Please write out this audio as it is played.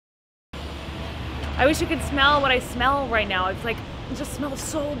I wish you could smell what I smell right now. It's like, it just smells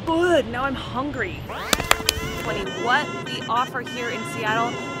so good. Now I'm hungry. What we offer here in Seattle,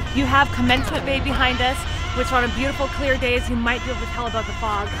 you have Commencement Bay behind us, which on a beautiful clear days, you might be able to tell about the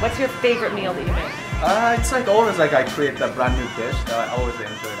fog. What's your favorite meal that you make? It's like always like I create a brand new dish that I always enjoy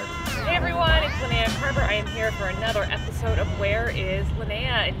it. Hey everyone, it's Lynea Carver. I am here for another episode of Where is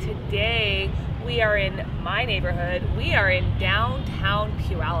Lynea? And today we are in my neighborhood. We are in downtown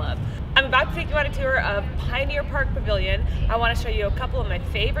Puyallup. I'm about to take you on a tour of Pioneer Park Pavilion. I want to show you a couple of my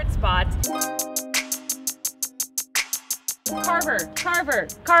favorite spots. Carver.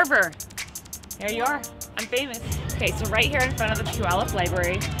 There you are. I'm famous. Okay, so right here in front of the Puyallup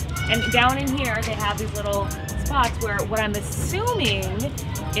Library, and down in here they have these little spots where what I'm assuming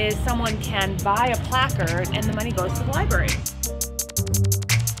is someone can buy a placard and the money goes to the library.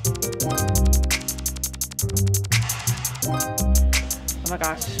 Oh my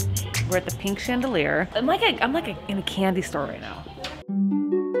gosh, we're at the Pink Chandelier. I'm like in a candy store right now.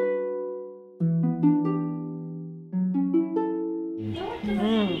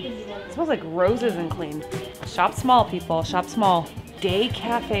 It smells like roses and clean. Shop small, people, shop small. Day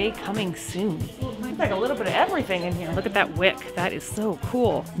cafe coming soon. It's like a little bit of everything in here. Look at that wick, that is so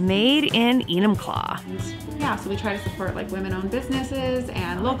cool. Made in Enumclaw. Yeah, so we try to support like women-owned businesses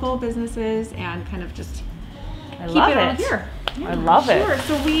and local businesses and kind of just keep it all here. I love it. Sure,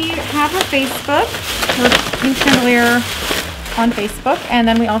 so we have a Facebook, so Pink Chandelier on Facebook, and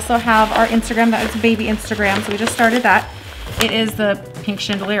then we also have our Instagram, that is baby Instagram, so we just started that. It is the Pink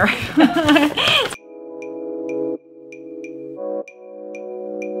Chandelier.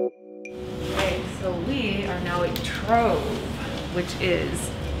 Okay, so we are now at Trove, which is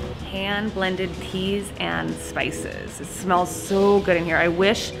hand-blended teas and spices. It smells so good in here. I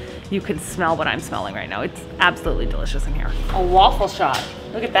wish you could smell what I'm smelling right now. It's absolutely delicious in here. A waffle shop.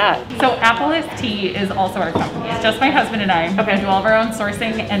 Look at that. So Apple's Tea is also our company. It's just my husband and I. Okay. We do all of our own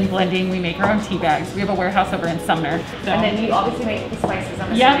sourcing and blending. We make our own tea bags. We have a warehouse over in Sumner. So. And then you obviously make the spices.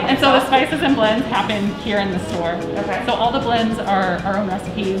 Yeah, and so the spices and blends happen here in the store. Okay. So all the blends are our own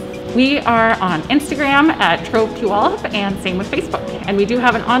recipes. We are on Instagram at Trove Puyallup and same with Facebook. And we do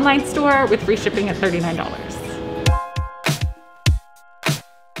have an online store with free shipping at $39.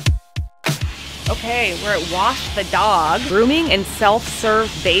 Okay, we're at Wash the Dog, grooming and self-serve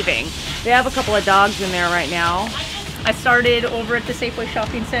bathing. They have a couple of dogs in there right now. I started over at the Safeway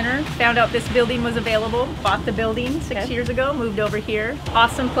Shopping Center, found out this building was available, bought the building 6 years ago, moved over here.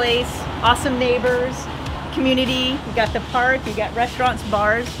 Awesome place, awesome neighbors, community, you got the park, you got restaurants,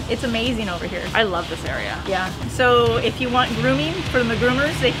 bars. It's amazing over here. I love this area. Yeah, so if you want grooming from the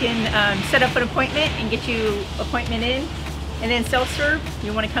groomers, they can set up an appointment and get you appointment in. And then self-serve,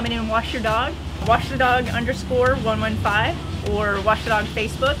 you want to come in and wash your dog, washthedog_115 or Wash the Dog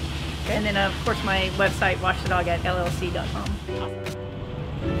Facebook. Okay. And then of course my website, washthedog@llc.com.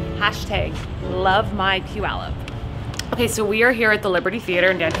 Hashtag love my Puyallup. Okay, so we are here at the Liberty Theater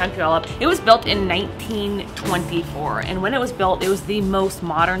in downtown Puyallup. It was built in 1924, and when it was built, it was the most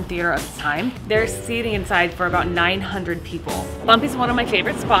modern theater of its time. There's seating inside for about 900 people. Bumpy's one of my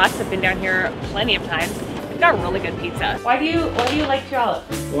favorite spots. I've been down here plenty of times. They've got really good pizza. Why do you like Puyallup?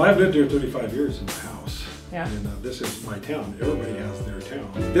 Well, I've lived here 35 years in my house. Yeah. And this is my town. Everybody has their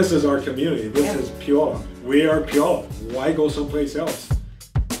town. This is our community. This is Puyallup. We are Puyallup. Why go someplace else?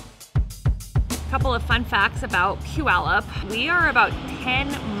 Couple of fun facts about Puyallup. We are about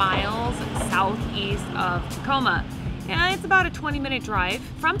 10 miles southeast of Tacoma. And it's about a 20-minute drive.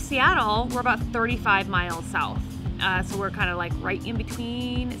 From Seattle, we're about 35 miles south. So we're kind of like right in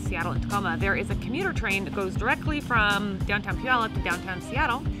between Seattle and Tacoma. There is a commuter train that goes directly from downtown Puyallup to downtown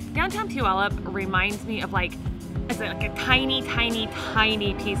Seattle. Downtown Puyallup reminds me of like a tiny, tiny,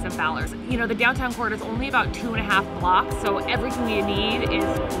 tiny piece of Fowler's. You know, the downtown core is only about 2.5 blocks, so everything you need is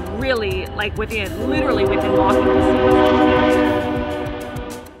really like literally within walking distance.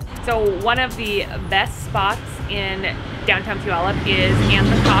 So one of the best spots in downtown Puyallup is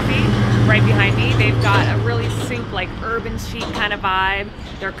Anthem Coffee, right behind me. They've got a really soup, like urban chic kind of vibe.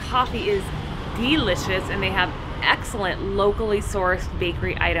 Their coffee is delicious, and they have excellent locally sourced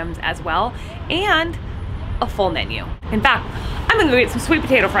bakery items as well, and a full menu. In fact, I'm gonna go get some sweet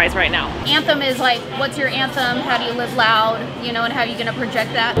potato fries right now. Anthem is like, what's your anthem? How do you live loud? You know, and how are you gonna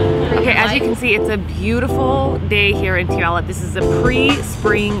project that? Okay, as you can see, it's a beautiful day here in Puyallup. This is a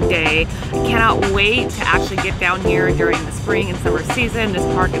pre-spring day. I cannot wait to actually get down here during the spring and summer season. This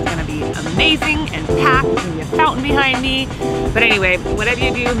park is gonna be amazing and packed. There's gonna be a fountain behind me. But anyway, whatever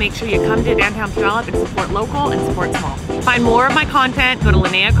you do, make sure you come to downtown Puyallup and support local and support small. Find more of my content, go to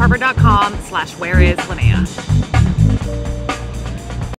LyneaCarver.com/whereisLynea.